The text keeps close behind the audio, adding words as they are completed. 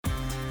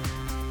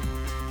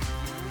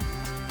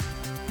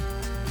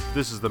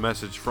This is the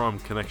message from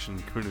Connection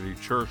Community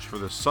Church for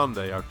this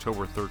Sunday,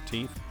 October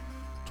 13th,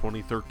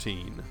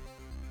 2013.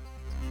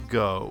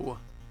 Go.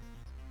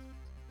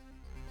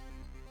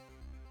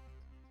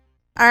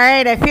 All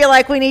right, I feel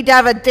like we need to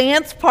have a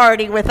dance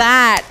party with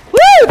that.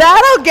 Woo,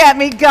 that'll get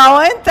me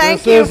going.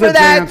 Thank you for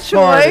that choice.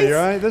 Party,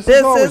 right? This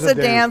is a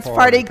dance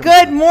party.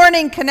 Good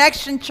morning,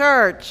 Connection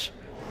Church.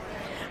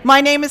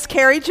 My name is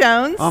Carrie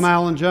Jones. I'm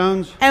Alan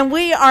Jones. And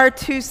we are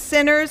two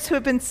sinners who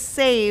have been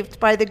saved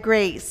by the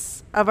grace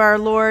of our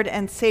Lord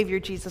and Savior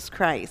Jesus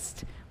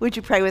Christ. Would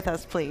you pray with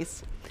us,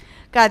 please?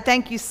 God,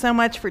 thank you so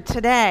much for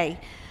today,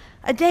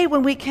 a day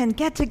when we can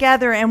get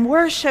together and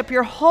worship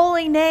your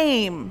holy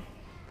name.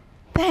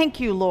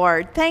 Thank you,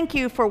 Lord. Thank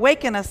you for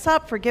waking us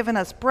up, for giving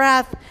us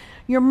breath.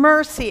 Your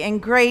mercy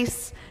and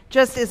grace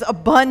just is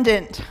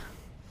abundant.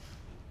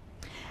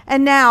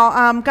 And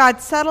now,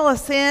 God, settle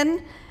us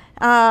in.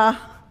 I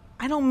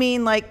don't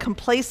mean like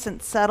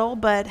complacent settle,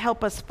 but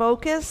help us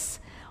focus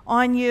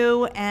on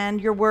you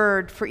and your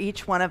word for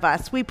each one of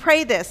us. We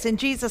pray this in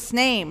Jesus'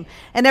 name.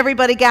 And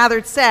everybody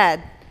gathered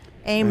said,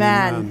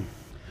 Amen.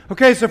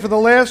 Okay, so for the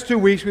last 2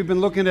 weeks, we've been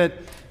looking at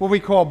what we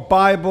call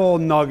Bible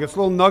nuggets,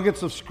 little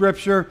nuggets of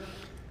Scripture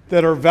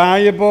that are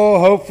valuable,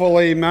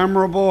 hopefully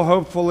memorable,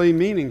 hopefully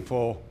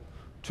meaningful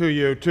to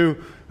you.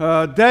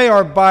 Today,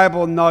 our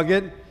Bible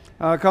nugget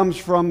comes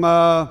from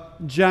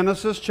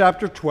Genesis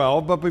chapter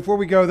 12. But before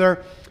we go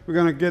there, we're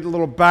going to get a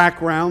little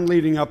background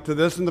leading up to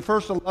this. In the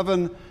first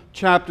 11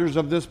 chapters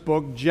of this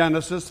book,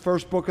 Genesis,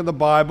 first book of the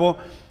Bible,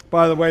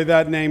 by the way,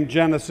 that name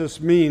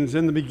Genesis means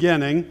in the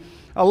beginning.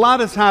 A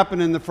lot has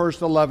happened in the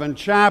first 11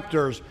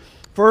 chapters.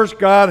 First,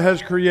 God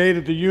has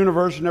created the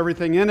universe and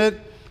everything in it,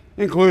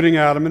 including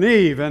Adam and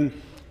Eve. And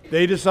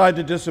they decide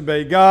to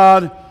disobey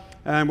God,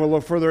 and we'll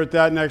look further at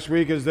that next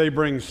week as they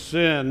bring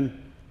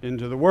sin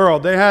into the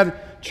world. They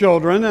had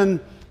children, and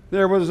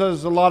there was,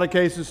 as a lot of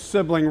cases,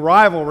 sibling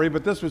rivalry,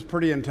 but this was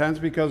pretty intense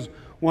because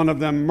one of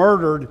them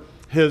murdered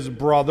his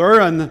brother,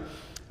 and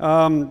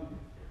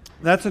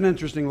that's an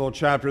interesting little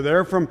chapter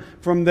there.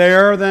 From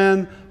there,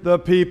 then, the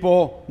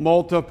people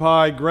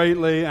multiply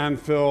greatly and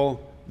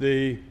fill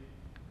the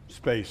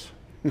space.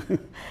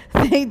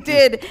 They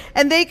did,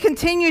 and they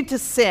continued to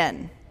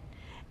sin,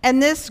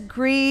 and this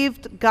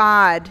grieved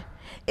God.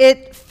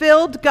 It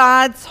filled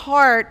God's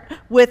heart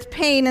with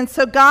pain, and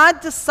so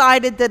God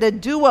decided that a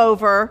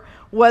do-over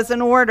was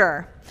in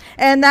order.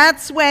 And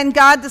that's when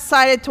God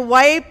decided to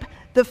wipe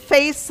the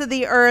face of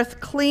the earth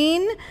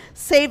clean,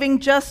 saving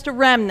just a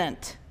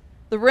remnant,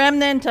 the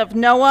remnant of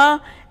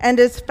Noah and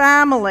his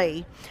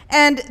family.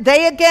 And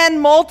they again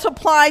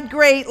multiplied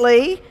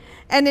greatly.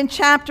 And in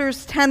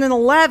chapters 10 and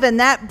 11,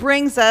 that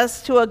brings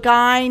us to a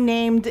guy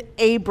named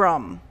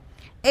Abram,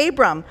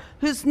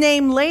 whose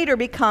name later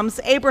becomes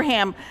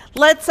Abraham.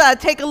 Let's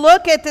take a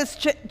look at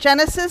this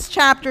Genesis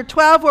chapter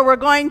 12, where we're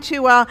going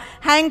to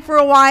hang for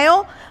a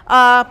while.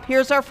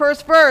 Here's our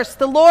first verse.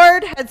 The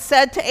Lord had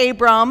said to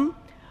Abram,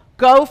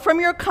 "Go from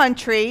your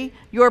country,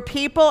 your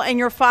people, and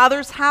your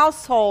father's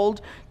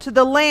household to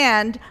the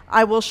land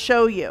I will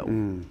show you."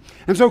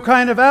 And so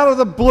kind of out of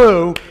the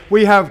blue,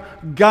 we have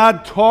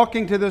God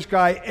talking to this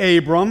guy,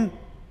 Abram.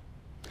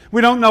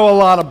 We don't know a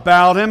lot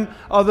about him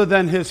other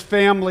than his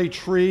family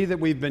tree that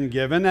we've been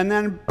given. And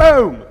then,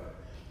 boom,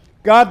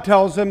 God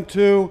tells him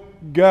to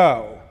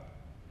go.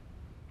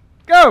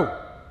 Go.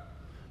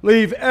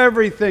 Leave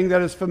everything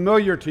that is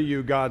familiar to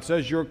you, God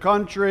says, your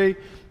country,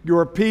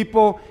 your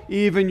people,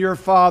 even your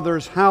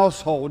father's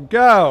household.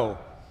 Go.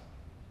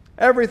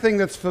 Everything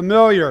that's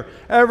familiar,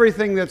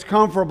 everything that's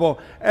comfortable,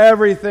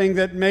 everything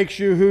that makes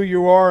you who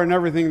you are, and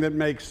everything that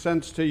makes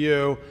sense to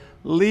you,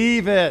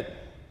 leave it.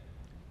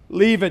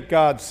 Leave it,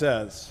 God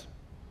says,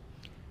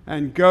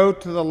 and go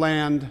to the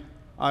land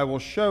I will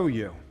show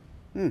you.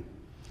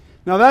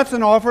 Now that's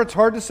an offer it's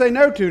hard to say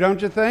no to,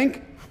 don't you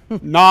think?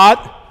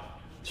 Not.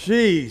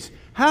 Jeez.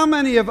 How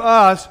many of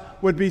us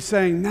would be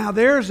saying, now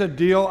there's a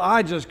deal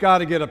I just got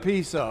to get a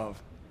piece of?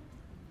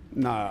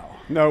 No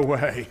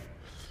way.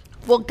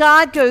 Well,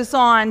 God goes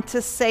on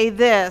to say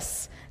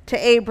this to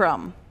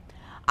Abram.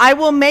 "I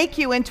will make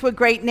you into a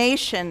great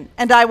nation,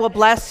 and I will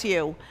bless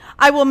you.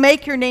 I will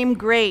make your name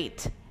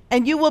great,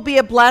 and you will be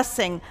a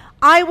blessing.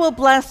 I will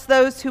bless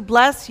those who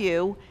bless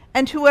you,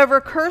 and whoever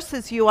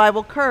curses you I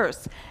will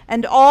curse.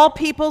 And all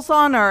peoples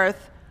on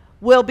earth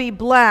will be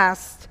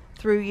blessed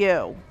through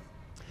you."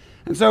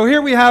 And so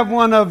here we have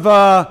one of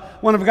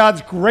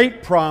God's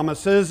great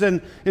promises,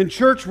 and in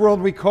church world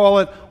we call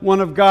it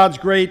one of God's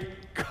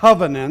great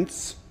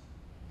covenants.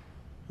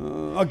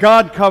 A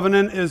God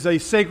covenant is a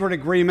sacred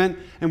agreement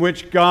in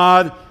which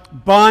God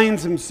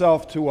binds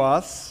himself to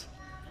us.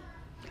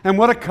 And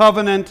what a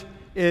covenant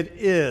it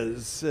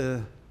is.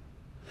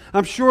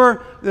 I'm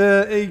sure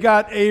he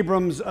got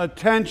Abram's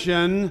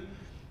attention.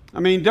 I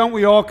mean, don't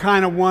we all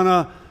kind of want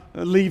to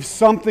leave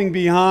something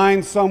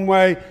behind, some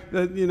way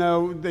that,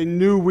 they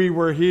knew we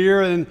were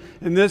here? And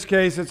in this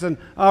case, it's an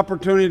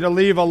opportunity to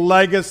leave a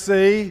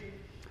legacy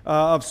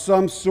of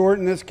some sort.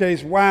 In this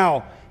case,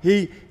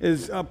 he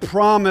is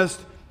promised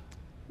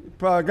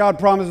God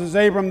promises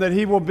Abram that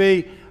he will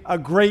be a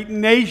great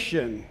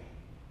nation.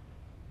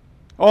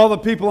 All the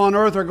people on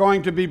earth are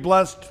going to be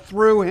blessed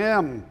through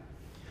him.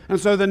 And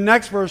so the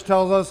next verse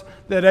tells us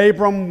that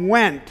Abram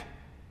went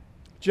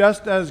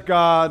just as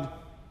God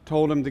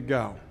told him to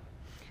go.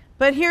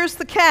 But here's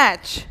the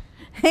catch.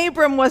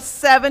 Abram was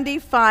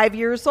 75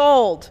 years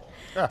old.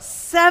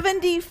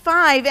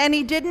 75, and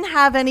he didn't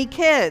have any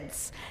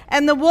kids.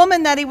 And the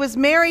woman that he was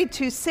married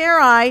to,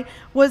 Sarai,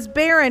 was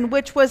barren,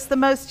 which was the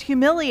most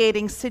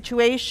humiliating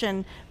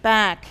situation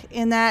back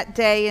in that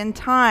day and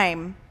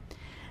time.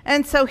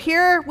 And so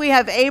here we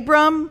have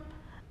Abram,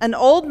 an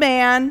old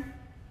man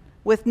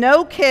with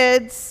no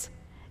kids,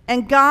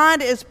 and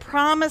God is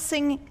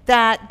promising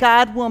that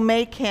God will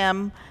make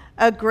him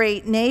a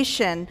great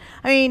nation.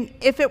 I mean,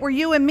 if it were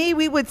you and me,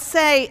 we would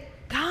say,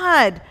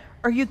 God,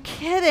 are you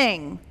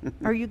kidding?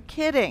 Are you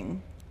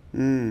kidding?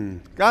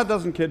 God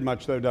doesn't kid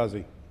much, though, does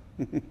he?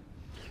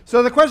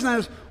 So the question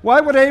is,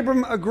 why would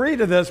Abram agree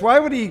to this? Why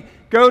would he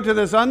go to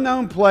this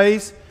unknown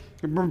place,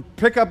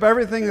 pick up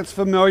everything that's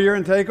familiar,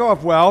 and take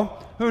off? Well,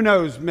 who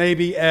knows?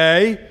 Maybe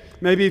A,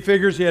 maybe he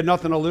figures he had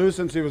nothing to lose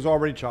since he was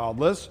already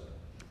childless.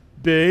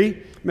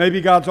 B,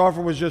 maybe God's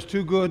offer was just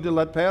too good to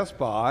let pass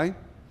by.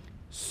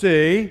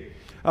 C,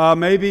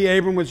 maybe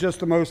Abram was just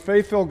the most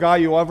faithful guy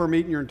you'll ever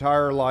meet in your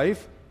entire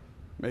life.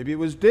 Maybe it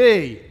was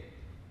D.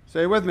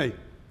 Say it with me.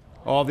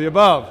 All the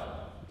above.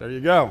 There you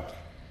go.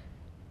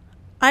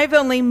 I've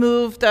only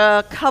moved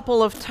a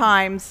couple of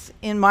times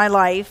in my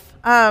life.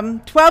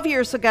 12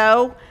 years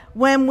ago,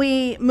 when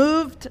we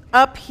moved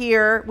up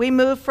here, we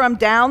moved from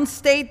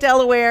downstate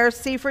Delaware,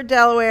 Seaford,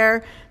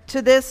 Delaware,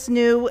 to this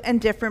new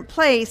and different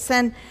place.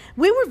 And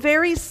we were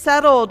very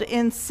settled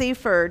in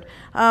Seaford.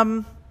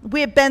 We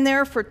had been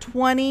there for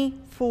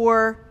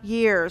 24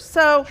 years.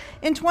 So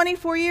in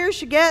 24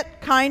 years, you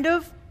get kind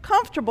of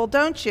comfortable,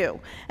 don't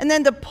you? And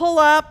then to pull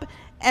up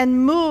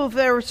and move,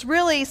 there's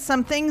really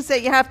some things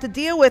that you have to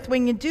deal with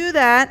when you do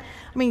that.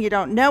 I mean, you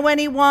don't know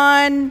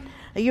anyone.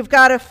 You've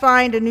got to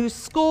find a new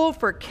school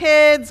for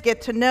kids,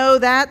 get to know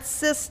that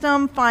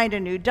system, find a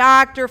new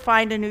doctor,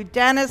 find a new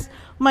dentist.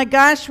 Oh my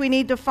gosh, we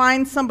need to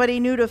find somebody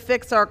new to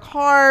fix our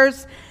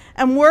cars.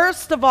 And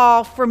worst of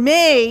all, for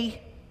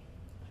me,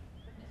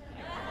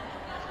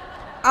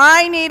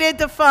 I needed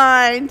to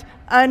find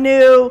a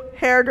new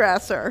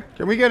hairdresser.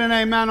 Can we get an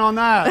amen on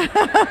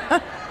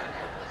that?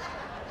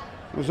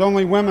 It was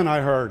only women,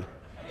 I heard.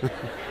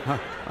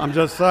 I'm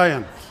just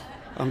saying.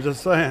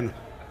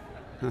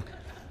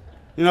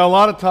 You know, a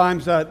lot of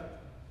times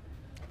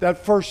that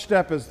first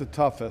step is the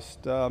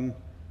toughest. I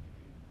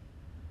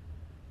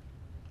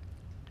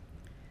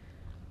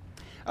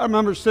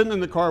remember sitting in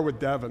the car with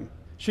Devin.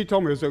 She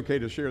told me it was okay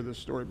to share this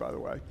story, by the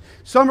way.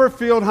 Summer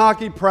field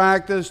hockey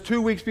practice,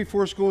 2 weeks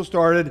before school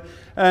started,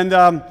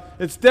 and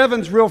it's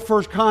Devin's real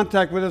first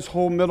contact with this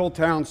whole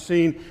Middletown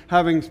scene,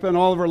 having spent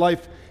all of her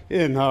life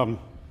in...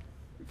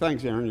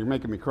 Thanks, Aaron. You're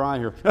making me cry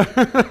here.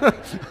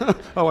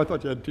 Oh, I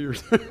thought you had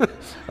tears.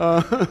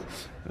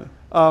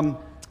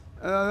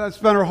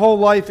 Spent her whole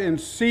life in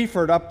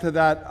Seaford up to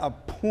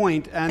that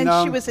point. And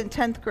she was in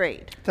 10th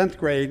grade. 10th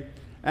grade.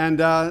 And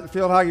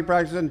field hockey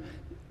practice. And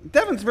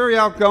Devin's very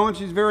outgoing.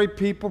 She's a very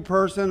people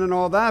person and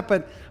all that.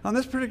 But on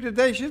this particular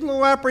day, she's a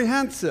little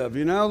apprehensive,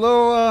 you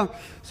know.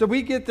 So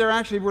we get there.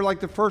 Actually, we're like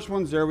the first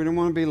ones there. We didn't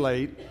want to be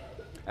late.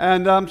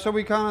 And so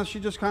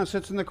she just kind of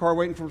sits in the car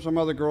waiting for some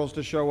other girls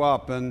to show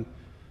up. And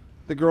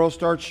the girls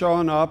start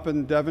showing up,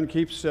 and Devin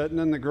keeps sitting,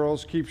 and the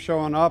girls keep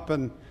showing up,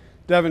 and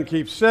Devin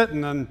keeps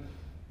sitting, and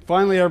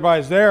finally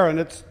everybody's there, and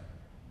it's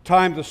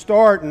time to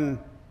start, and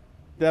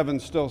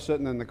Devin's still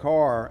sitting in the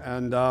car.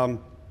 And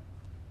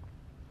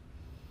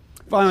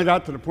finally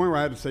got to the point where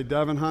I had to say,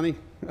 Devin, honey,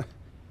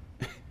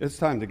 it's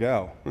time to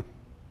go.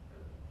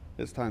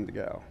 It's time to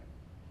go.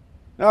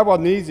 That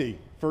wasn't easy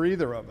for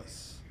either of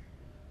us,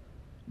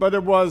 but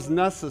it was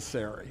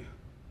necessary.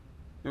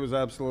 It was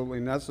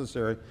absolutely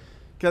necessary.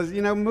 Because,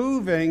 you know,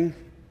 moving,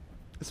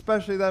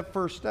 especially that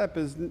first step,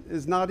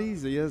 is not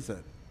easy, is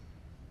it?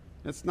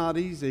 It's not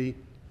easy,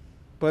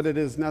 but it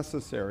is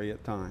necessary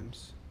at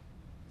times.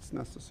 It's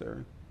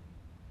necessary.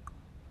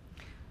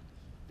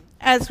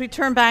 As we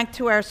turn back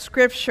to our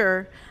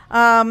scripture,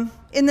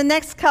 in the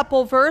next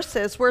couple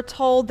verses, we're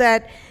told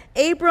that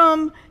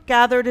Abram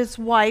gathered his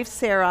wife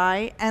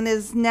Sarai and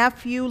his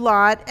nephew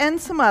Lot and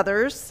some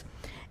others,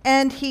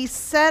 and he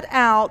set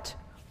out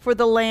for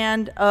the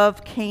land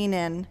of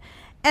Canaan.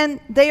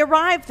 And they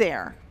arrived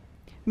there.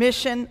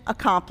 Mission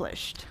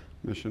accomplished.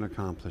 Mission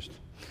accomplished.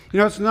 You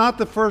know, it's not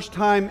the first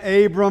time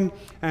Abram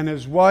and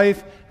his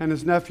wife and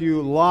his nephew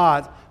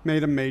Lot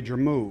made a major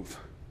move.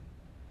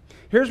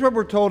 Here's what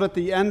we're told at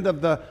the end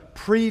of the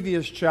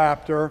previous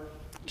chapter,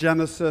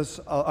 Genesis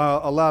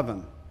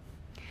 11.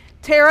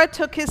 Terah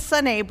took his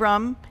son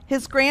Abram,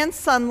 his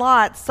grandson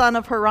Lot, son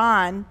of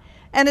Haran,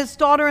 and his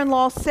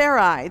daughter-in-law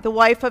Sarai, the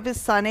wife of his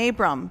son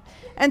Abram.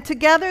 And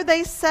together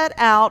they set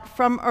out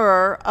from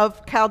Ur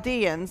of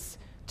Chaldeans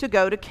to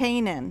go to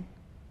Canaan.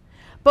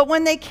 But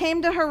when they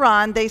came to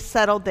Haran, they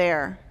settled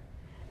there.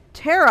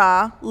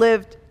 Terah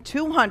lived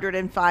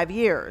 205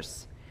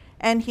 years,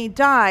 and he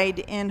died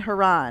in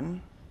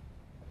Haran.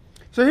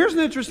 So here's an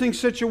interesting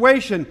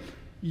situation.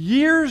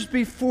 years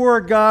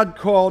before God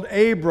called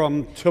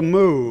Abram to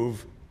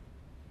move,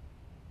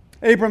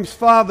 Abram's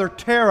father,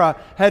 Terah,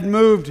 had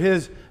moved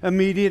his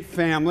immediate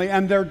family,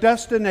 and their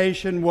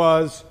destination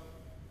was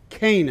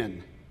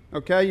Canaan.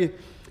 Okay?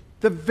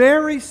 The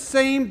very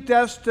same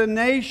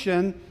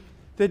destination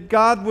that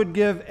God would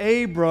give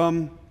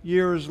Abram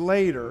years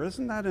later.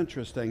 Isn't that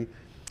interesting?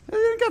 I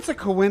think that's a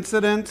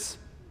coincidence.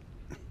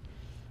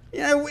 You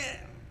know,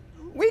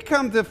 we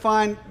come to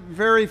find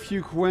very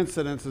few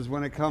coincidences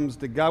when it comes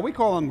to God. We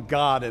call them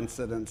God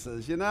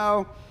incidences, you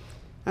know,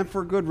 and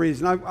for good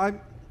reason.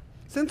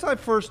 Since I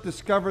first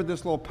discovered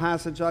this little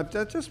passage, I've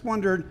just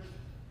wondered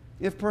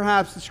if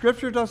perhaps, the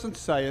Scripture doesn't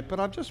say it, but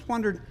I've just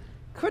wondered,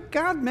 could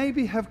God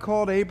maybe have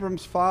called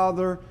Abram's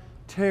father,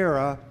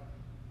 Terah,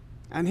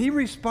 and he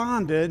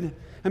responded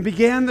and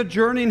began the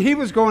journey, and he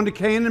was going to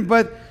Canaan,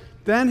 but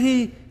then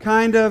he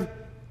kind of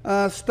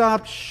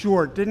stopped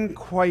short, didn't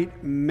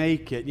quite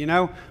make it. You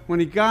know, when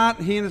he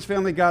and his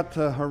family got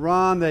to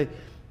Haran,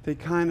 they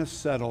kind of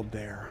settled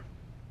there.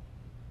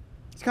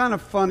 It's kind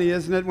of funny,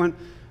 isn't it, when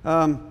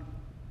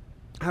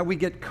how we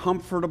get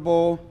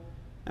comfortable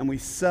and we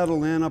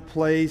settle in a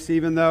place,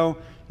 even though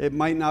it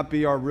might not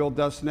be our real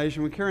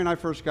destination. When Carrie and I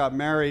first got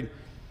married,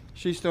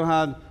 she still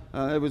had,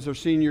 it was her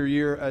senior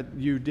year at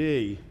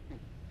UD.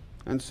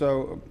 And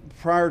so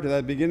prior to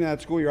that, beginning of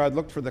that school year, I'd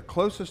looked for the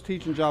closest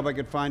teaching job I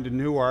could find to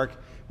Newark.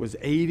 It was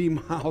 80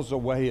 miles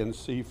away in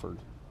Seaford.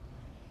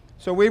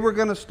 So we were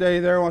going to stay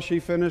there while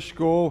she finished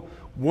school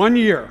 1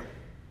 year.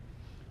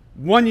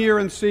 1 year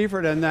in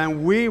Seaford, and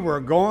then we were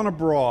going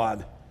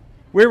abroad.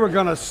 We were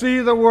going to see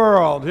the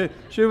world.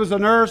 She was a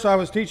nurse. I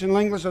was teaching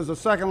English as a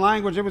second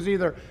language. It was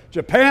either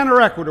Japan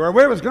or Ecuador.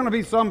 It was going to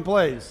be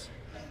someplace.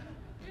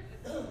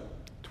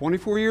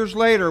 24 years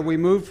later, we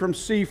moved from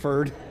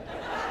Seaford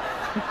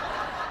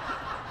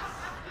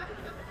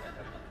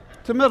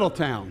to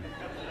Middletown.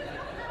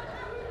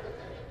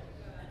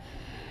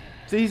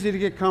 It's easy to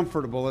get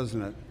comfortable,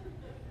 isn't it?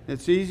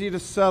 It's easy to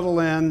settle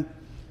in.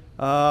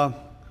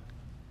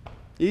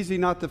 Easy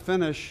not to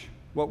finish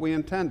what we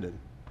intended.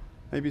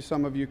 Maybe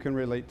some of you can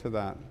relate to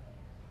that.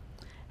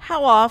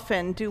 How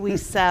often do we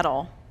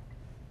settle?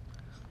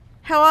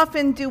 How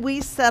often do we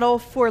settle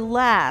for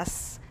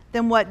less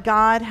than what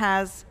God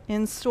has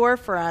in store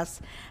for us?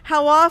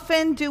 How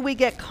often do we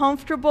get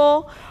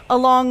comfortable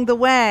along the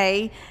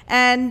way,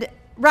 and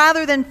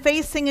rather than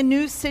facing a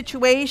new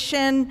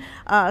situation,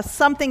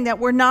 something that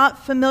we're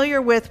not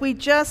familiar with, we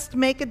just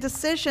make a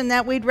decision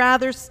that we'd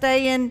rather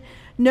stay in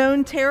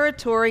known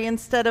territory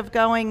instead of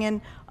going in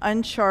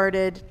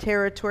uncharted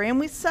territory, and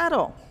we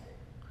settle.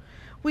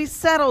 We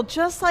settle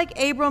just like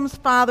Abram's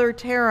father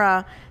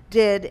Terah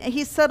did.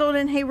 He settled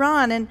in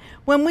Haran, and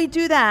when we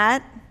do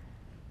that,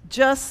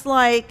 just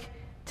like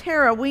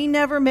Terah, we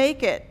never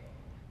make it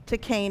to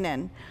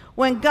Canaan.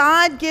 When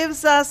God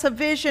gives us a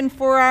vision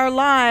for our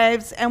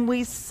lives and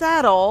we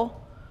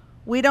settle,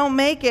 we don't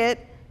make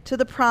it to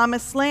the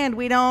promised land.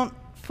 We don't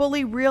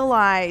fully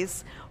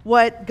realize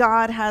what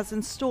God has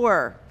in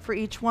store for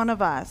each one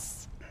of us.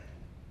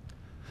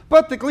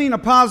 But to glean a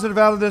positive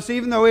out of this,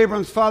 even though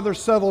Abram's father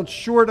settled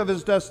short of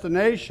his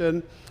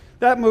destination,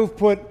 that move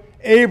put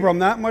Abram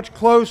that much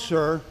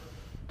closer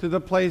to the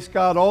place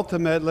God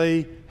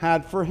ultimately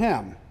had for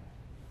him,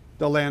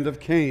 the land of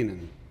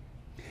Canaan.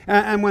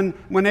 And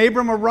when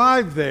Abram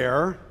arrived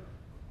there,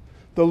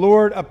 the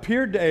Lord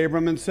appeared to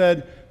Abram and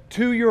said,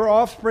 "To your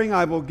offspring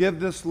I will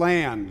give this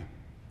land."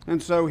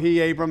 And so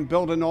Abram,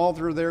 built an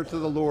altar there to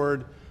the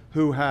Lord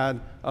who had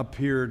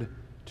appeared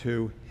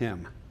to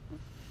him.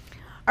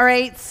 All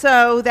right,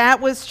 so that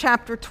was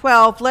chapter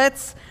 12.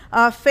 Let's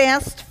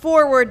fast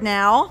forward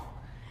now.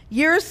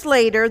 Years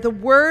later, the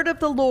word of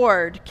the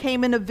Lord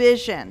came in a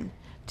vision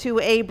to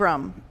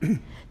Abram,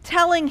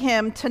 telling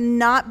him to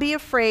not be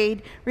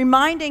afraid,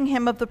 reminding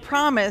him of the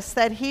promise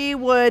that he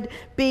would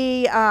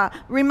be,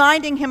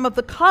 reminding him of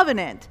the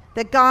covenant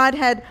that God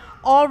had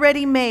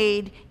already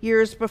made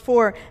years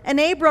before. And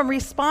Abram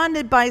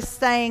responded by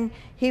saying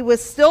he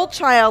was still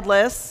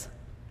childless,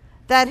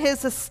 that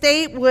his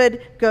estate would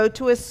go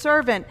to his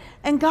servant.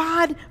 And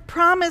God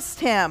promised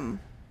him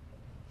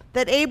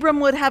that Abram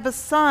would have a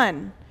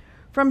son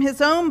from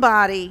his own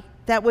body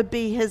that would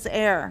be his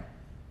heir.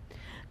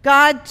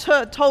 God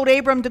told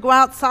Abram to go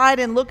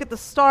outside and look at the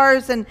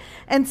stars, and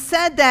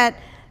said that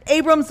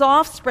Abram's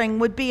offspring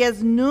would be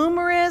as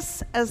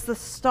numerous as the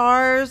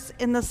stars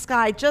in the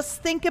sky.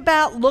 Just think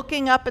about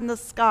looking up in the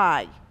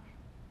sky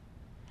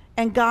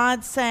and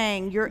God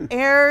saying, your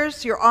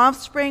heirs, your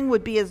offspring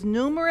would be as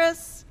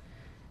numerous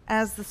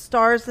as the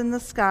stars in the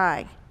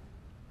sky.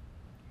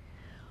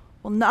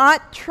 Well,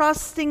 not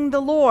trusting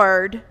the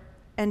Lord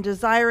and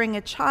desiring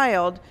a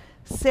child,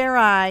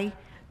 Sarai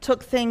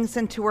took things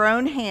into her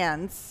own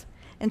hands,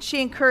 and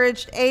she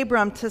encouraged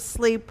Abram to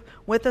sleep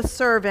with a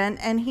servant,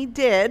 and he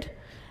did,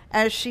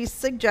 as she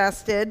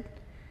suggested.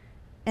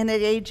 And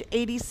at age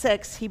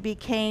 86, he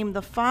became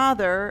the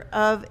father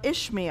of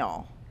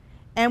Ishmael.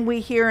 And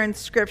we hear in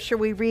Scripture,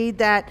 we read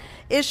that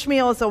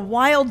Ishmael is a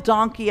wild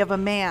donkey of a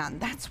man.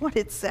 That's what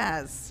it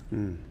says.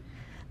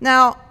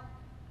 Now,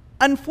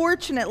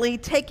 Unfortunately,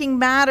 taking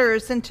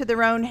matters into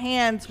their own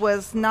hands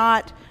was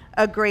not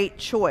a great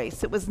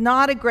choice. It was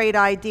not a great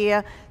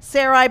idea.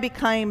 Sarai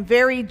became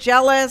very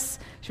jealous.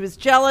 She was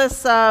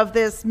jealous of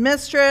this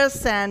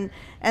mistress and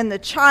the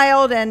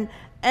child, and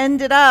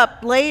ended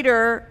up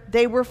later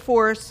they were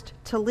forced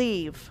to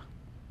leave.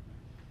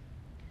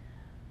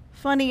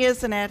 Funny,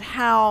 isn't it,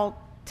 how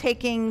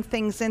taking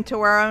things into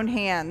our own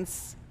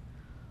hands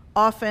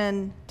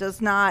often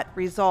does not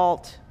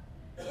result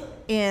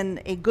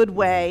in a good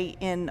way,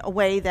 in a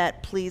way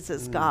that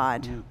pleases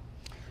God.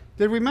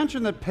 Did we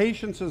mention that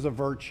patience is a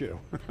virtue?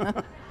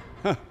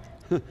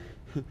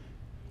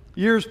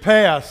 Years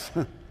pass,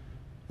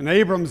 and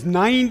Abram's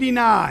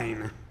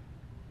 99,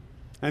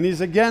 and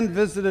he's again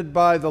visited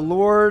by the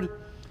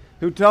Lord,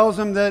 who tells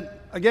him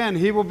that, again,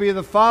 he will be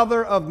the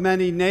father of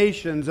many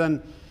nations.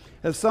 And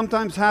as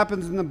sometimes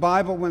happens in the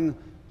Bible when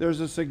there's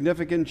a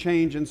significant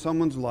change in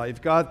someone's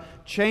life, God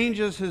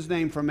changes his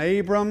name from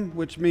Abram,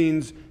 which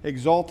means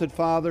exalted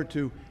father,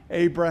 to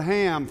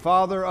Abraham,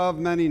 father of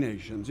many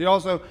nations. He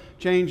also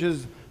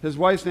changes his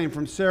wife's name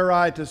from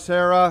Sarai to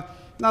Sarah.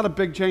 Not a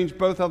big change.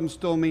 Both of them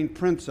still mean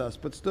princess,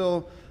 but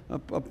still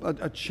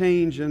a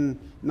change in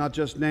not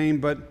just name,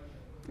 but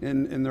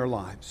in their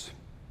lives.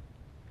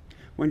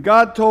 When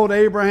God told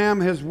Abraham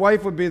his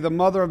wife would be the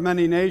mother of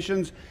many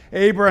nations,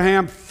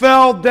 Abraham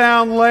fell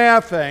down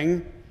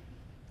laughing,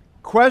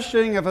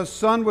 questioning if a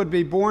son would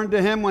be born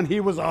to him when he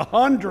was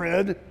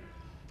 100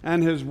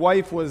 and his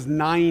wife was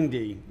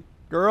 90.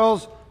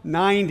 Girls,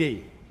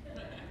 90.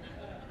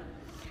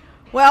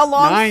 Well,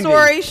 long 90.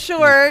 story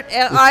short,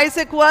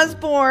 Isaac was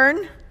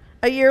born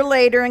a year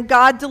later, and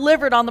God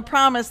delivered on the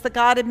promise that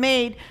God had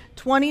made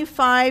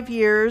 25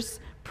 years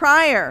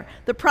prior.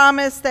 The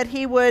promise that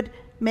he would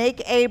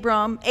make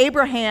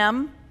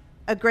Abraham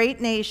a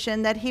great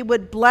nation, that he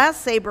would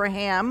bless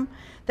Abraham,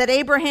 that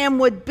Abraham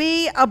would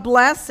be a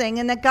blessing,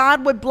 and that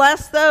God would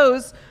bless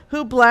those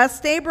who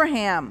blessed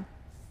Abraham.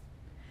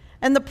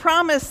 And the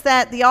promise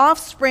that the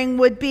offspring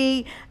would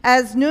be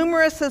as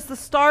numerous as the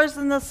stars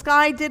in the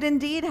sky did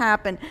indeed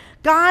happen.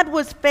 God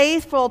was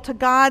faithful to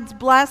God's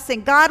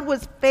blessing. God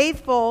was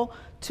faithful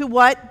to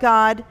what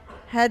God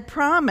had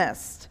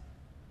promised.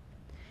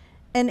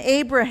 And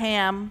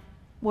Abraham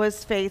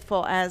was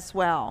faithful as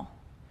well.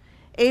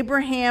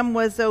 Abraham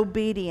was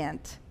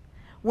obedient.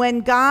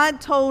 When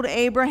God told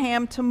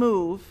Abraham to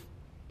move,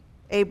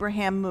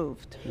 Abraham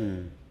moved.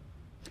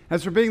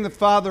 As for being the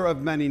father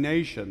of many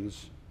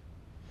nations,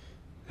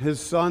 his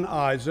son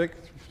Isaac,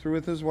 through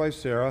with his wife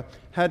Sarah,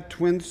 had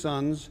twin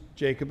sons,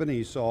 Jacob and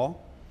Esau.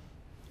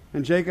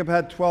 And Jacob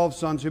had 12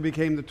 sons who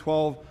became the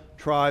 12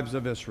 tribes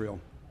of Israel.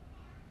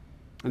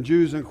 And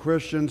Jews and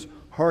Christians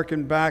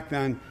hearken back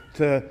then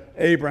to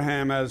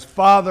Abraham as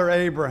Father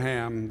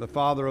Abraham, the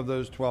father of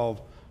those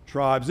 12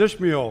 tribes.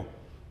 Ishmael,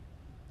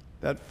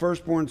 that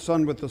firstborn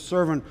son with the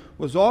servant,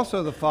 was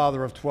also the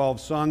father of 12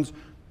 sons,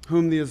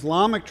 whom the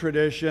Islamic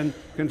tradition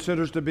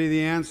considers to be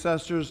the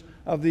ancestors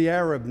of the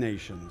Arab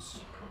nations,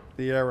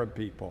 the Arab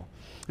people.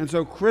 And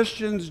so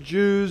Christians,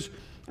 Jews,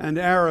 and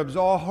Arabs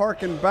all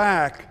hearken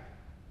back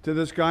to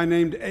this guy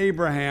named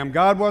Abraham.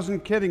 God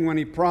wasn't kidding when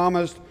he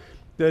promised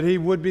that he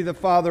would be the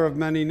father of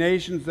many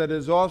nations, that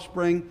his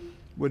offspring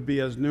would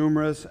be as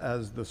numerous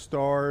as the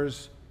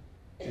stars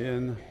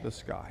in the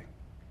sky.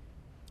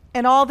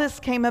 And all this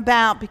came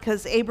about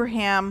because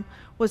Abraham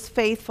was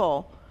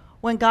faithful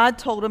when God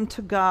told him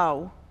to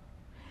go.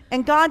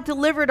 And God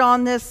delivered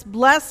on this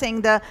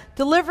blessing. The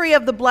delivery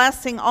of the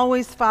blessing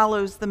always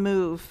follows the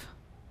move.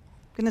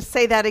 I'm going to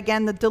say that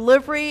again. The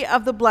delivery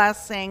of the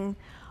blessing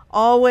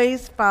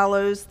always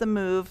follows the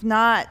move,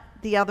 not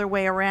the other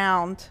way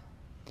around.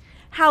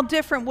 How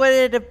different would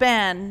it have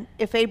been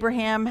if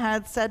Abraham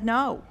had said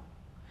no?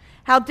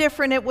 How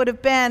different it would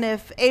have been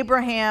if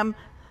Abraham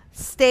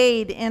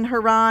stayed in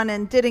Haran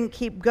and didn't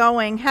keep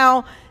going.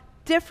 How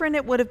different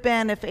it would have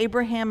been if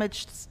Abraham had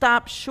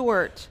stopped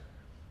short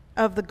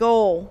of the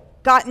goal,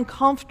 gotten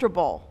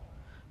comfortable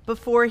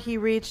before he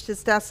reached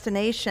his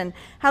destination.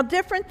 How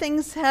different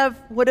things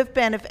would have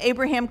been if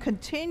Abraham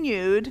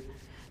continued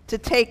to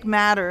take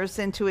matters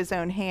into his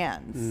own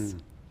hands.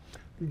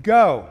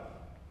 Go.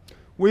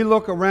 We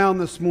look around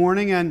this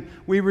morning and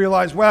we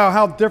realize, wow,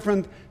 how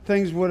different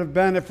things would have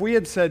been if we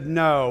had said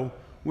no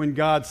when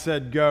God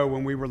said go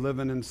when we were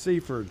living in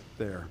Seaford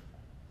there.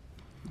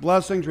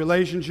 Blessings,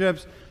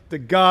 relationships, the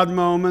God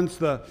moments,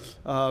 the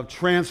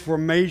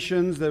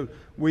transformations that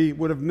we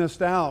would have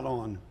missed out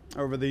on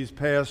over these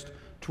past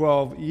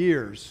 12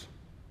 years.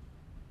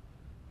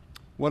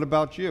 What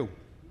about you?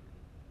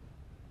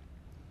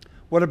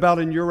 What about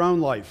in your own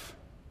life?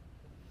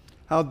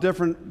 How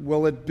different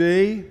will it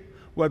be?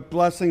 What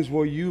blessings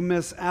will you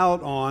miss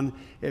out on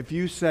if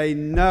you say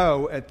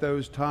no at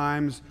those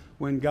times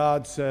when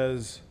God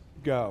says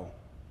go?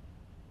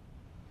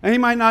 And he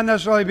might not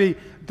necessarily be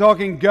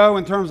talking go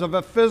in terms of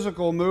a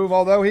physical move,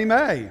 although he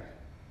may.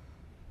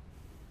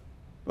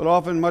 But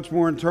often much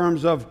more in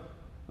terms of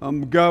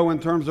go in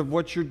terms of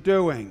what you're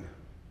doing,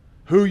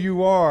 who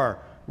you are,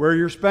 where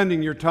you're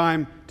spending your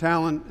time,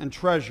 talent, and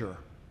treasure.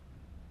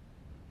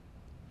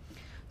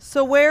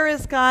 So where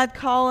is God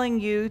calling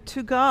you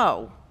to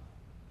go?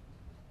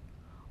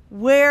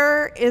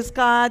 Where is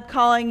God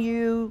calling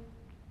you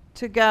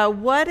to go?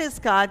 What is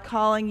God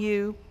calling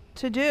you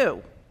to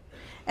do?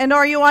 And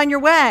are you on your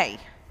way?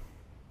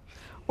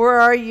 Or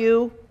are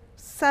you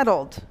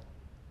settled?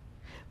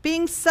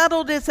 Being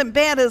settled isn't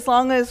bad as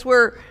long as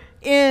we're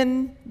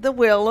in the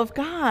will of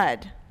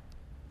God.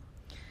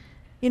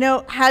 You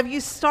know, have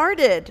you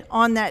started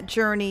on that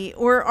journey,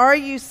 or are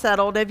you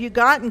settled? Have you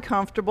gotten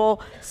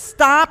comfortable,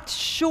 stopped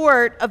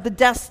short of the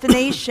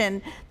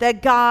destination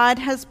that God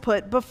has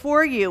put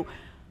before you?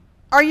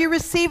 Are you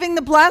receiving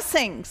the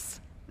blessings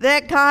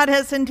that God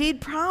has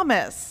indeed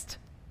promised?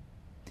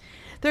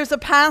 There's a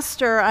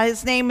pastor,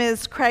 his name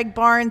is Craig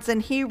Barnes,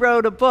 and he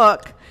wrote a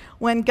book,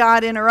 When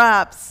God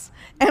Interrupts.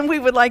 And we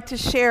would like to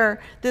share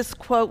this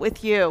quote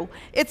with you.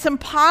 It's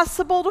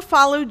impossible to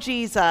follow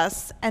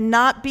Jesus and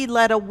not be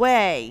led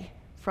away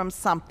from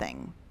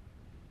something.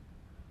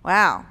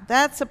 Wow,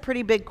 that's a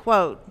pretty big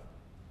quote.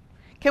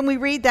 Can we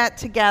read that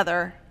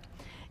together?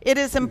 It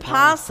is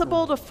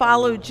impossible to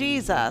follow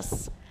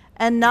Jesus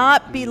and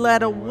not be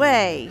led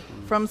away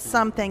from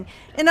something.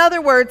 In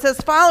other words,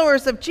 as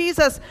followers of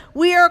Jesus,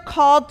 we are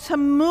called to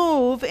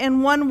move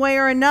in one way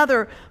or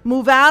another.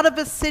 Move out of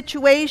a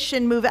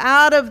situation, move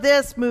out of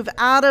this, move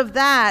out of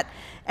that.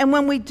 And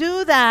when we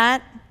do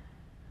that,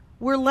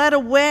 we're led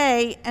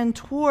away and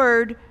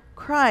toward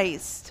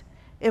Christ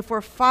if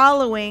we're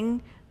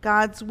following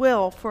God's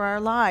will for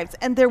our lives.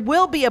 And there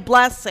will be a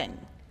blessing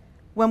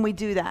when we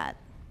do that.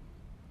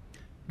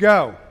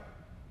 Go.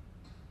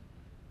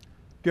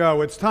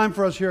 Go. It's time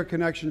for us here at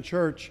Connection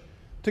Church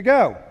to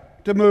go,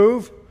 to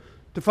move,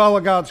 to follow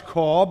God's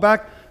call.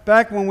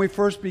 Back when we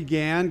first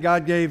began,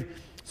 God gave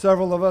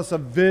several of us a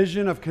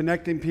vision of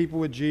connecting people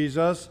with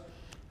Jesus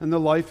and the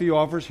life He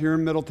offers here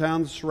in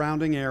Middletown, the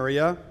surrounding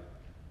area.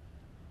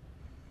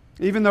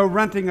 Even though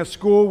renting a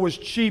school was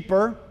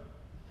cheaper,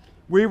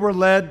 we were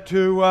led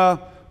to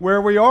where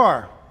we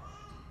are.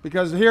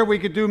 Because here we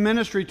could do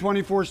ministry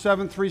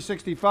 24/7,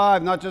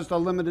 365, not just a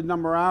limited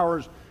number of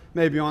hours,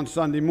 maybe on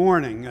Sunday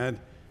morning.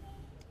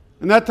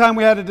 And that time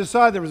we had to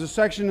decide. There was a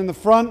section in the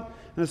front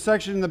and a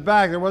section in the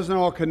back. There wasn't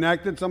all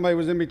connected. Somebody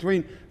was in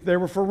between. They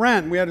were for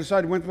rent. We had to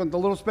decide went the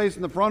little space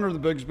in the front or the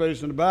big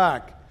space in the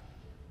back.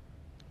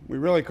 We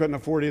really couldn't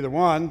afford either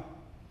one,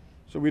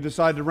 so we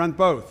decided to rent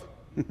both.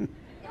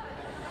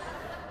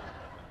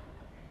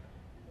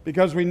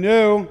 Because we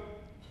knew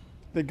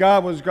that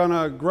God was going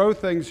to grow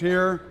things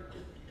here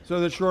so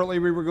that shortly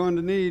we were going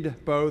to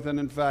need both, and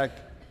in fact,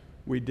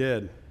 we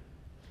did.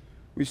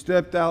 We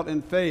stepped out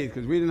in faith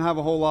because we didn't have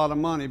a whole lot of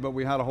money, but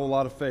we had a whole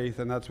lot of faith,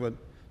 and that's what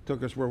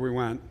took us where we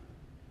went.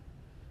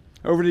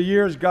 Over the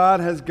years,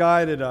 God has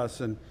guided us,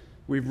 and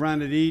we've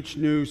rented each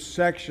new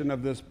section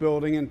of this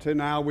building until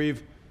now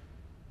we've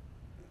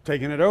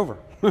taken it over.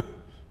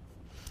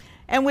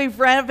 And we've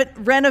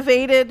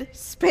renovated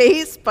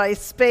space by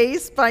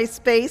space by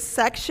space,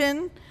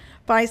 section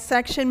by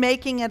section,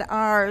 making it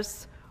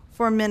ours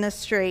for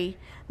ministry,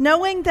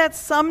 knowing that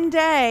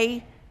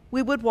someday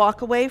we would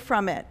walk away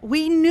from it.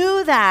 We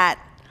knew that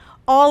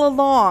all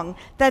along,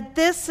 that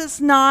this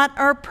is not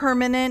our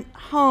permanent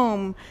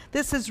home.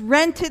 This is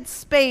rented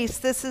space.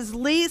 This is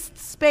leased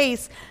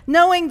space,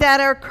 knowing that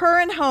our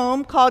current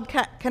home, called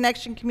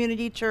Connection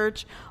Community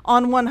Church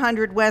on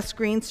 100 West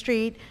Green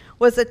Street,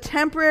 was a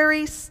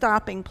temporary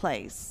stopping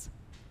place.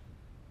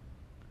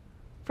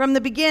 From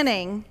the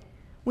beginning,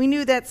 we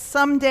knew that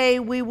someday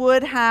we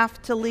would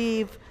have to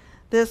leave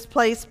this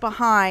place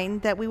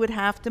behind, that we would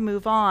have to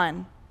move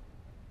on.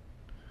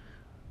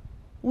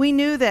 We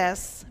knew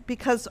this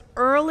because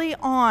early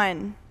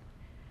on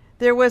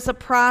there was a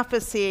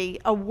prophecy,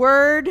 a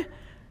word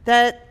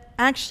that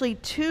actually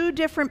two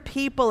different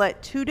people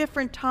at two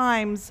different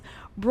times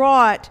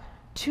brought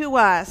to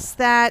us,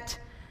 that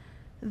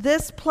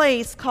this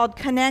place called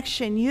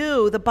Connection,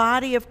 you, the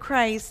body of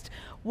Christ,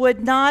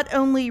 would not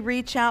only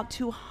reach out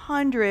to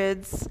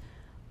hundreds,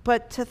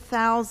 but to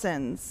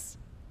thousands.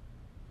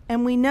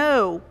 And we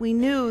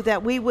knew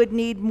that we would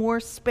need more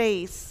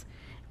space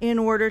in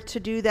order to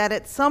do that.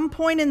 At some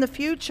point in the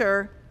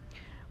future,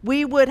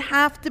 we would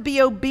have to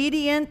be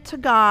obedient to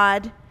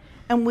God,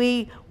 and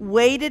we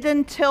waited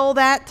until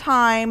that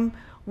time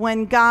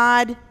when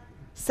God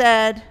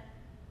said,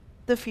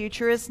 the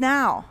future is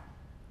now.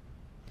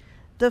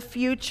 The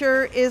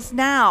future is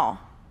now.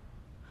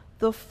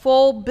 The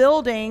full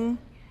building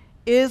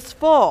is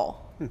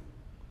full.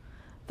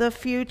 The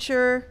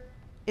future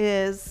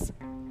is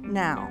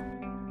now.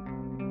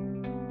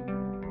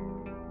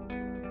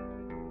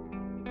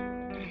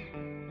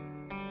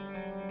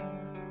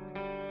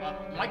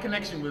 My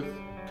connection with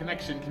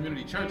Connection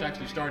Community Church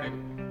actually started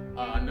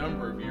a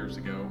number of years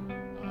ago.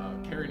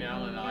 Carrie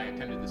Allen and I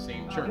attended the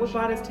same church. What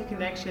brought us to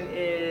Connection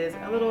is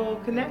a little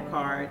Connect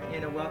card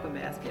in a welcome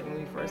basket when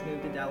we first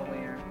moved to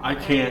Delaware. I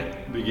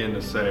can't begin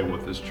to say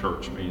what this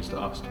church means to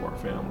us, to our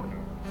family,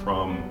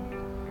 from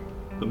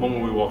the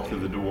moment we walked through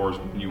the doors,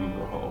 we knew we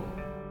were home.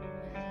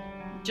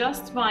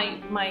 Just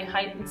my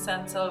heightened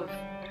sense of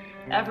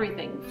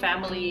everything,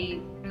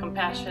 family,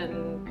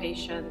 compassion,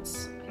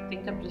 patience.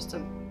 think I'm just a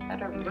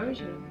better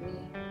version of me.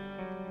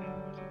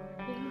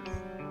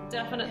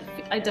 Yes.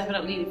 I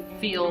definitely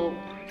feel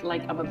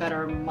like I'm a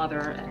better mother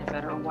and a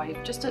better wife,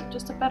 just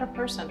a better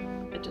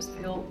person. I just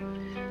feel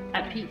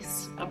at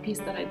peace, a peace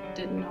that I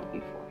didn't know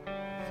before.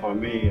 For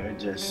me, I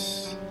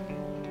just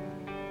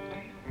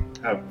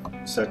have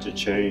such a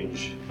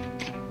change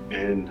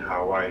in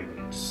how I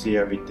see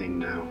everything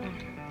now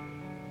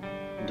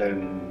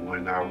than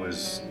when I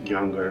was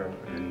younger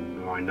and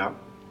growing up.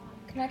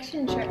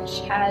 Connection Church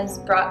has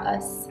brought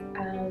us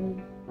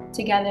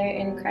together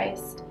in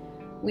Christ.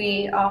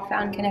 We all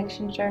found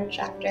Connection Church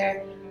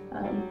after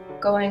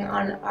going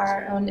on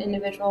our own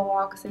individual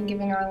walks and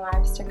giving our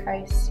lives to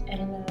Christ,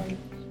 and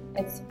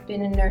it's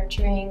been a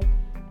nurturing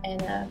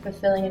and a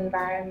fulfilling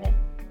environment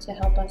to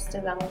help us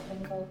develop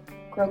and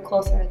grow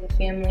closer as a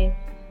family,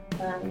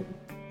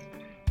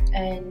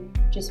 and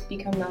just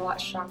become a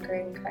lot stronger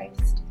in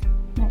Christ.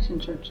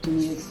 Connection Church to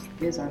me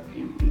is our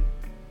family.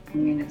 I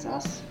mean, it's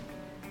us,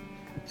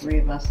 the three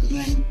of us, and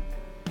then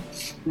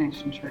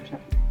Connection Church.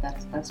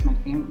 That's my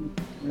family.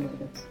 It really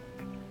is.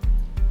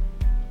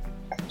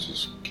 I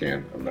just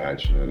can't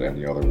imagine it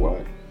any other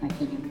way. I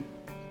can't.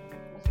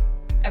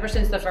 Ever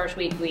since the first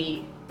week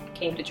we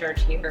came to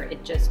church here,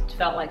 it just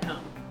felt like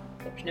home.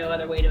 There's no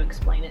other way to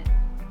explain it.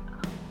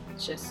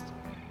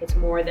 It's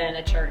more than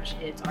a church.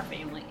 It's our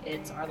family.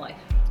 It's our life.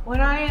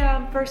 When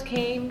I first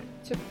came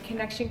to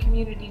Connection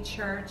Community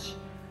Church,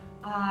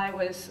 I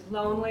was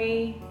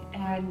lonely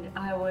and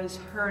I was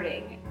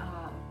hurting.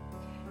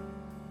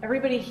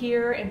 Everybody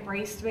here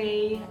embraced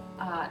me,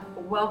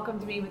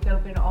 welcomed me with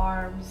open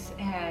arms,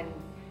 and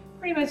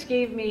pretty much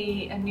gave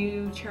me a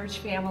new church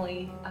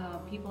family,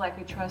 people I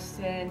could trust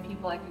in,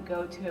 people I could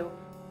go to.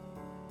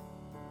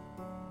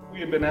 We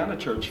had been out of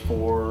church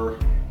for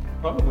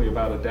probably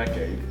about a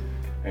decade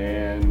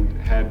and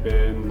had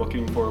been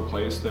looking for a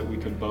place that we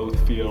could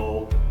both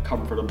feel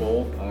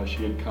comfortable.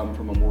 She had come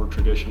from a more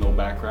traditional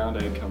background,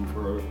 I had come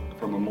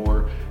from a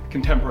more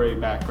contemporary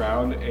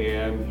background,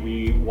 and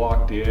we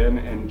walked in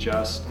and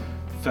just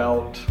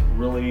felt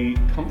really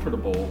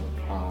comfortable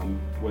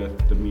with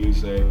the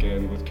music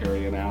and with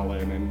Carrie and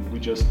Alan, and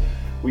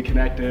we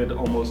connected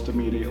almost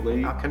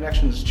immediately. How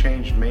Connections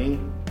changed me,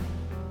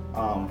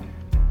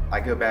 I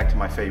go back to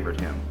my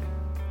favorite hymn.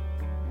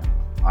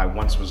 I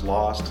once was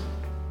lost,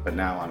 but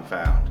now I'm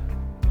found.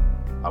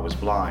 I was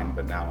blind,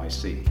 but now I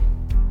see.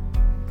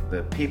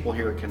 The people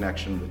here at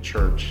Connection, the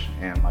church,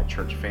 and my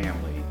church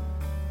family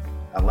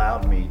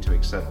allowed me to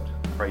accept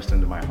Christ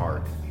into my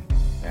heart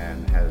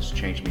and has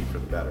changed me for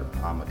the better.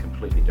 I'm a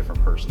completely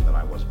different person than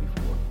I was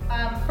before.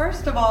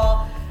 First of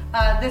all,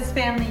 this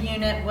family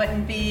unit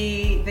wouldn't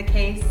be the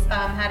case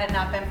had it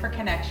not been for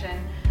Connection.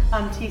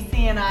 TC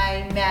and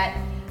I met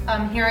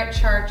here at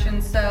church,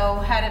 and so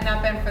had it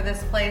not been for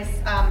this place,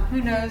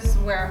 who knows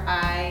where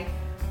I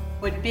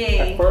would be.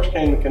 I first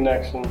came to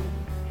Connection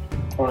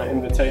on an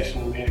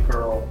invitation to meet a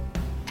girl,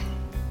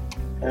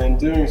 and in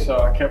doing so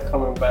I kept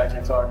coming back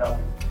until I got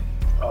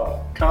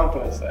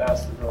confidence to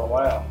ask the girl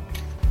out.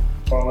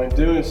 Well, in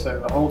doing so,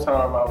 the whole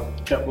time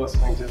I kept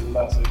listening to the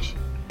message,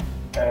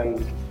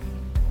 and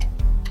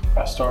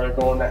I started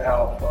going to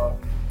Alpha.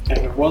 If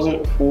it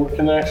wasn't for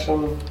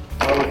Connection,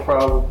 I would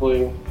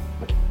probably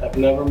have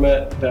never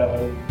met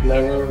Devin,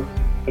 never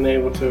been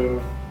able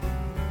to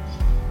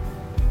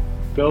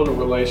build a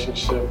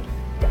relationship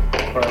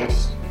with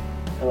Christ,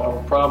 and I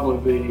would probably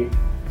be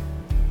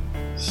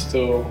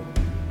still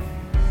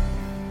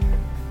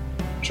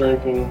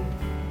drinking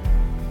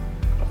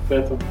a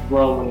fifth of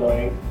rum a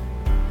night,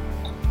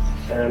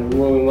 and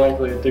more than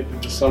likely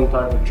addicted to some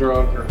type of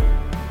drug or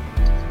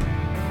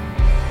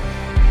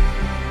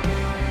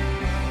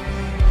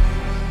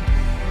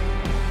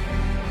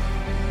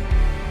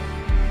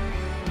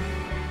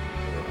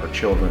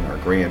children, our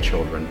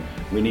grandchildren,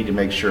 we need to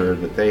make sure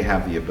that they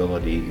have the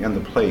ability and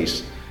the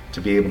place to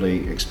be able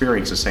to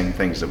experience the same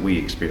things that we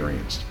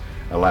experienced,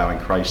 allowing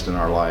Christ in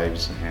our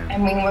lives.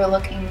 And we were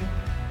looking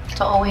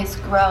to always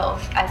grow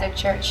as a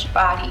church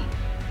body,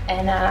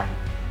 and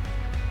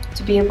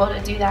to be able to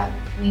do that,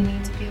 we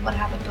need to be able to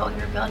have a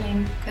bigger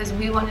building because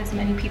we want as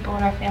many people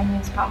in our family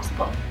as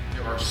possible.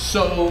 There are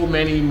so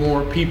many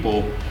more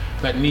people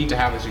that need to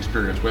have this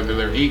experience, whether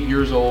they're 8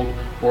 years old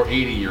or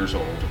 80 years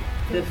old.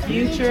 The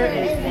future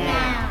is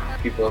now.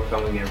 People are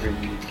coming every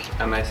week,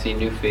 and I see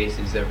new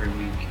faces every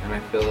week, and I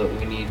feel that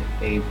we need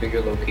a bigger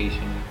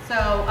location.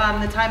 So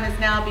the time is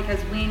now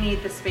because we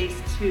need the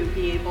space to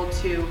be able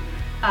to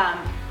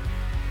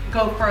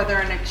go further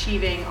in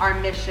achieving our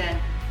mission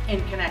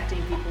in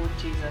connecting people with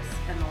Jesus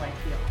and the life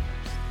he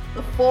offers.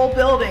 The full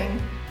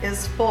building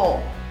is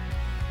full.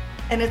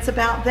 And it's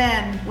about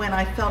then when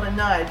I felt a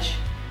nudge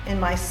in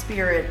my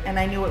spirit and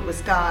I knew it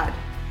was God.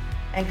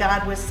 And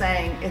God was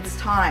saying, it's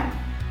time.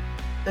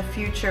 The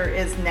future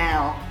is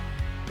now.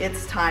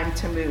 It's time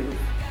to move.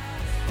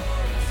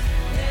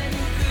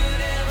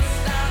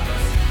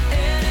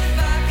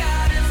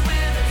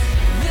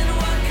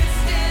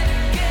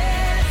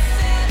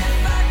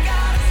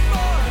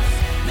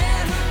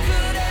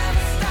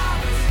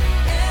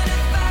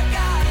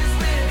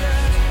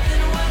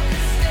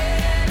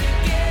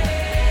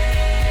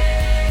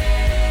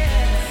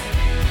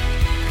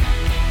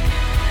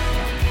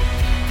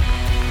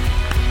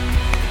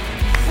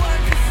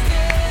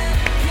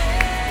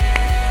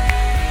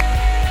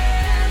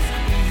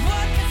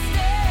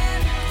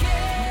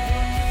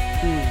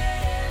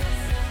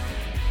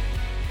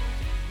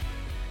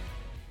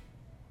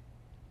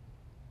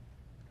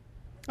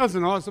 That's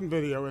an awesome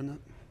video, isn't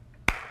it?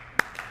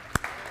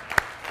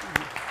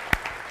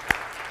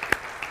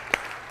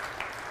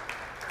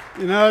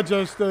 You know,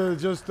 just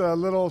a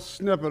little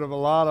snippet of a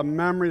lot of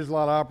memories, a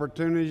lot of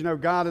opportunities. You know,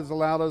 God has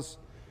allowed us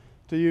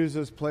to use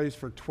this place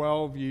for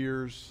 12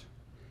 years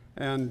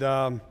and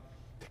to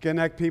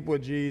connect people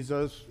with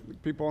Jesus,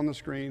 people on the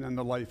screen, and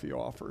the life He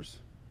offers.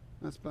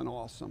 That's been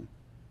awesome.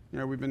 You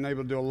know, we've been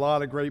able to do a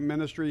lot of great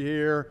ministry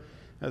here,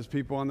 as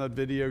people on that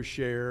video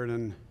shared,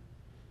 and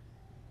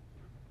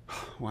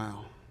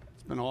wow,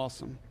 it's been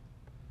awesome.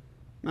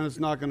 And it's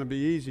not going to be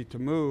easy to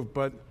move,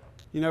 but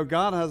you know,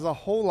 God has a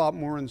whole lot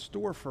more in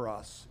store for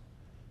us.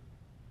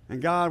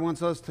 And God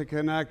wants us to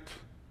connect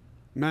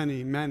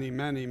many, many,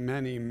 many,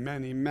 many,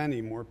 many,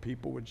 many more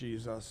people with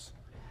Jesus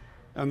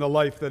and the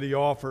life that He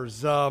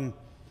offers. And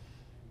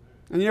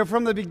you know,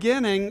 from the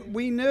beginning,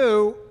 we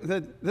knew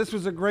that this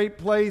was a great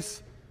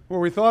place where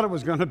we thought it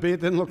was going to be.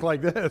 It didn't look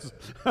like this.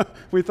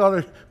 We thought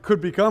it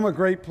could become a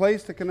great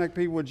place to connect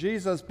people with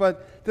Jesus,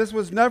 but this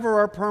was never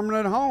our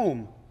permanent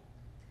home.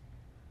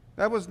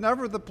 That was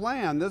never the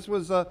plan. This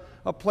was a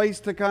place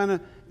to kind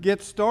of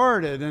get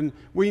started. And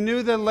we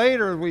knew that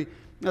later,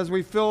 as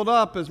we filled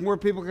up, as more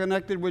people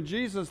connected with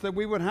Jesus, that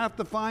we would have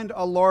to find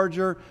a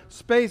larger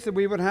space, that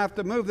we would have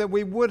to move, that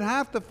we would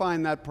have to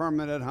find that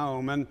permanent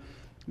home. And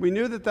we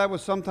knew that that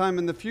was sometime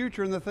in the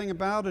future. And the thing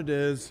about it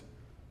is,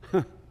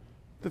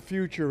 the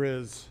future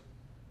is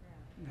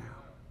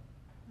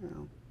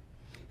now.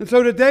 And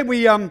so today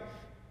we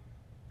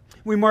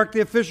mark the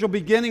official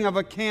beginning of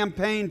a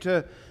campaign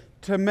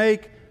to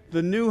make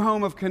the new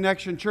home of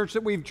Connection Church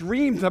that we've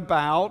dreamed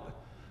about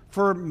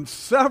for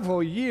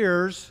several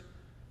years.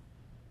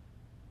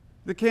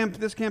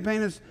 This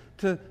campaign is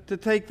to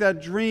take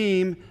that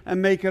dream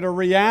and make it a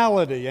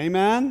reality.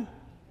 Amen?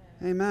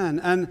 Amen.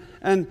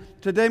 And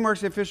today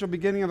marks the official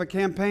beginning of a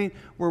campaign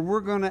where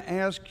we're going to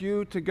ask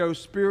you to go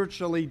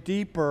spiritually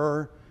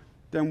deeper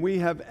than we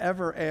have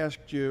ever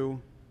asked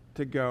you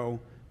to go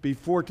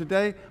before.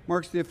 Today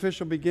marks the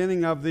official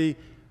beginning of the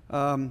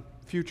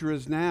Future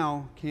Is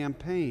Now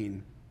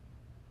campaign.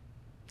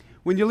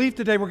 When you leave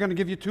today, we're going to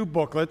give you two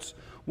booklets.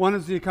 One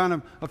is the kind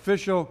of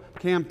official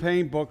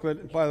campaign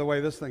booklet. By the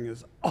way, this thing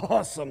is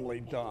awesomely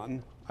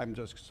done. I'm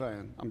just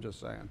saying.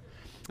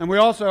 And we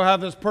also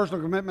have this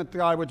personal commitment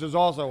guide, which is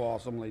also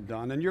awesomely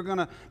done. And you're going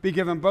to be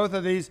given both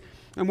of these.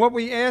 And what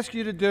we ask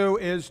you to do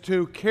is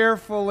to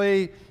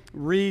carefully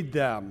read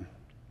them.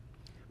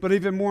 But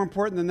even more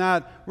important than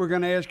that, we're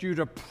going to ask you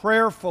to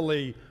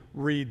prayerfully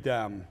read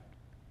them.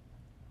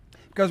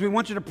 Because we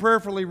want you to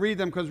prayerfully read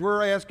them, because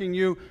we're asking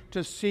you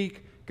to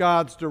seek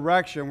God's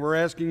direction. We're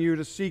asking you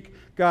to seek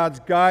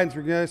God's guidance.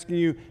 We're asking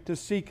you to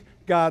seek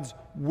God's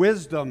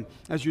wisdom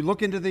as you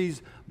look into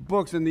these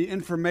books and the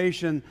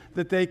information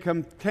that they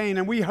contain.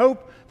 And we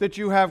hope that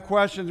you have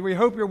questions. We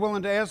hope you're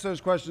willing to ask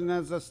those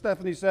questions. As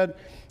Stephanie said,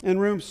 in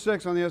room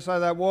 6 on the other side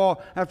of that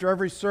wall, after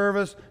every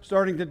service,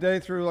 starting today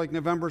through like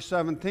November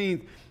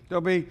 17th,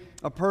 there'll be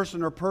a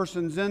person or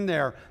persons in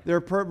there. Their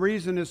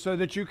reason is so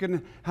that you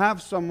can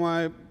have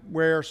someone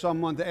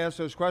to ask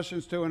those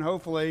questions to, and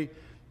hopefully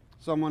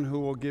someone who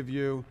will give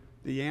you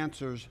the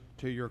answers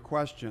to your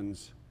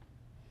questions.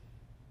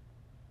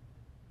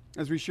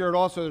 As we shared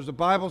also, there's a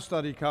Bible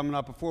study coming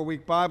up, a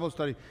 4-week Bible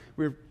study.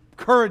 We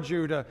encourage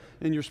you to,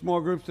 in your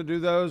small groups, to do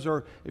those,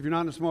 or if you're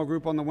not in a small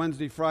group on the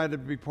Wednesday, Friday, to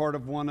be part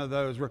of one of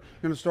those. We're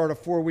going to start a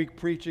 4-week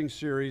preaching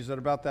series at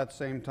about that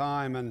same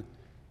time, and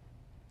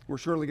we're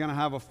surely going to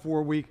have a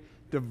 4-week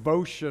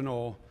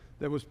devotional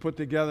that was put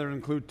together and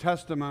include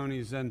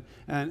testimonies and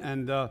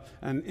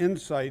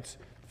insights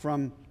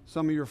from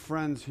some of your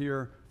friends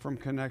here from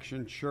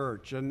Connection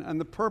Church. And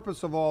the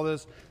purpose of all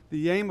this,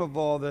 the aim of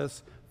all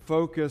this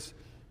focus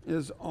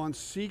is on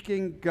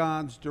seeking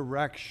God's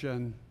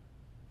direction,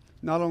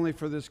 not only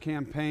for this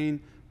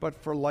campaign, but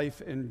for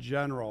life in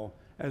general,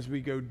 as we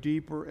go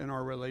deeper in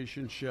our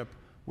relationship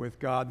with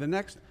God. The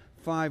next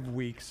 5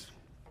 weeks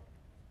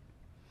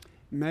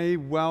may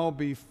well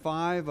be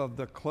 5 of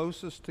the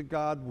closest to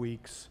God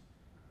weeks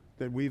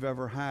that we've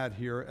ever had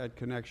here at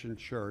Connection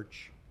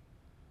Church,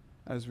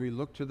 as we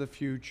look to the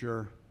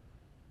future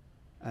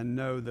and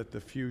know that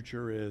the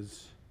future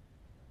is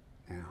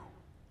now.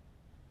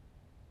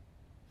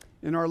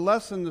 In our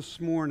lesson this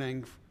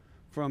morning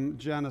from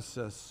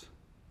Genesis,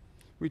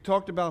 we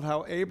talked about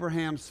how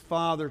Abraham's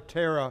father,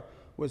 Terah,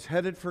 was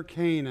headed for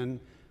Canaan,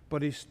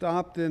 but he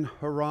stopped in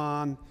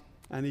Haran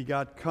and he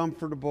got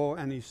comfortable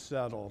and he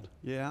settled.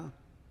 Yeah?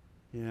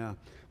 Yeah.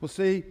 Well,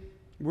 see,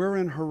 we're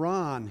in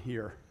Haran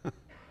here.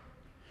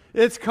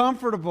 It's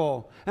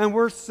comfortable, and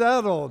we're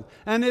settled,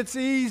 and it's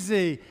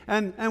easy,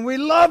 and we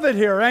love it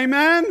here.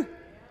 Amen?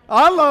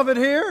 I love it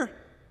here.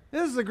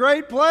 This is a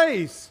great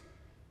place.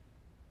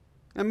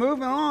 And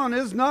moving on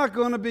is not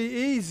going to be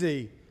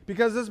easy,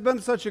 because it's been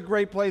such a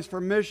great place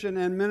for mission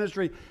and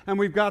ministry, and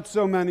we've got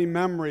so many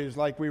memories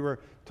like we were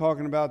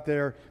talking about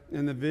there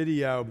in the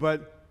video,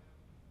 but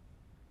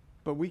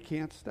we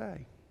can't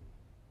stay.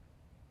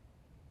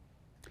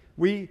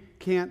 We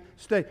can't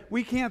stay.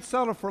 We can't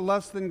settle for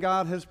less than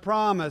God has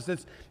promised.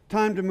 It's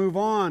time to move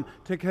on,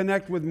 to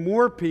connect with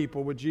more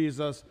people with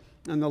Jesus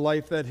and the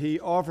life that he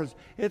offers.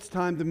 It's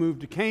time to move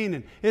to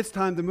Canaan. It's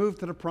time to move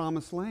to the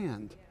promised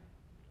land.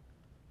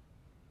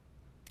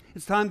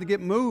 It's time to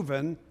get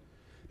moving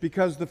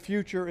because the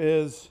future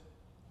is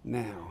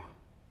now.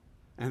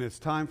 And it's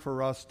time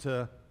for us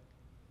to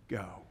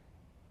go.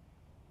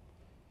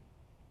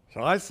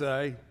 So I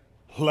say,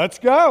 let's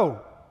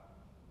go.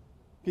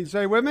 Can you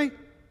say it with me?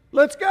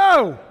 Let's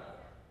go.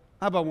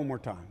 How about one more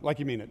time, like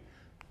you mean it?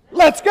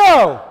 Let's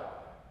go.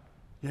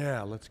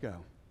 Yeah, let's go.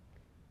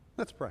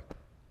 Let's pray.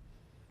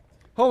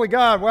 Holy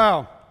God,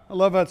 wow, I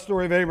love that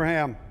story of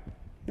Abraham.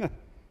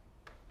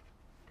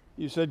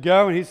 You said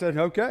go, and he said,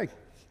 okay.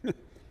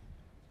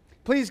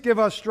 Please give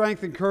us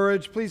strength and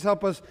courage. Please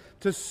help us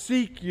to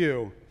seek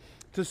you,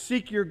 to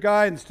seek your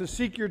guidance, to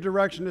seek your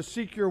direction, to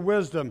seek your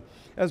wisdom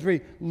as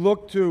we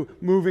look to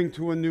moving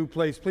to a new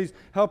place. Please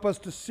help us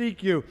to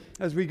seek you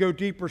as we go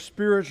deeper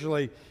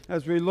spiritually,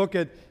 as we look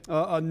at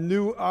a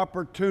new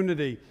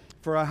opportunity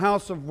for a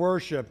house of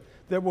worship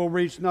that will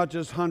reach not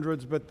just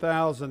hundreds but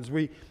thousands.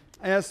 We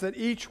ask that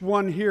each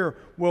one here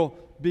will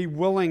be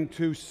willing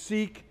to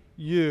seek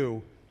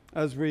you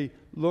as we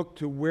look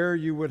to where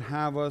you would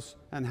have us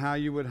and how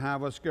you would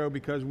have us go,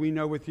 because we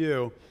know with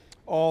you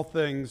all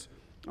things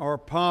are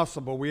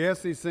possible. We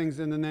ask these things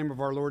in the name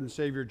of our Lord and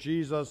Savior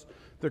Jesus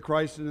the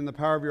Christ, and in the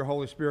power of your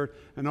Holy Spirit.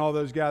 And all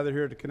those gathered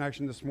here at the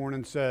Connection this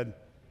morning said,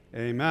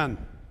 amen.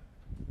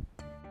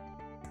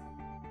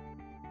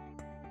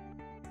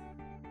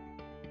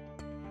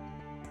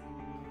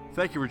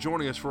 Thank you for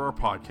joining us for our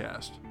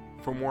podcast.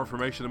 For more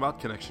information about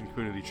Connection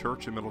Community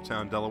Church in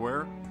Middletown,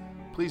 Delaware,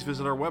 please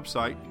visit our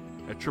website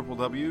at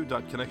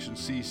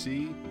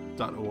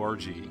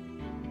www.connectioncc.org.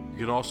 You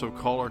can also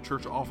call our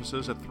church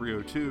offices at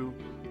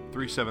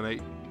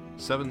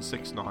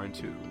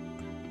 302-378-7692.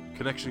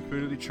 Connection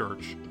Community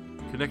Church,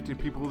 connecting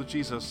people with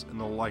Jesus and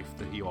the life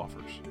that he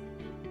offers.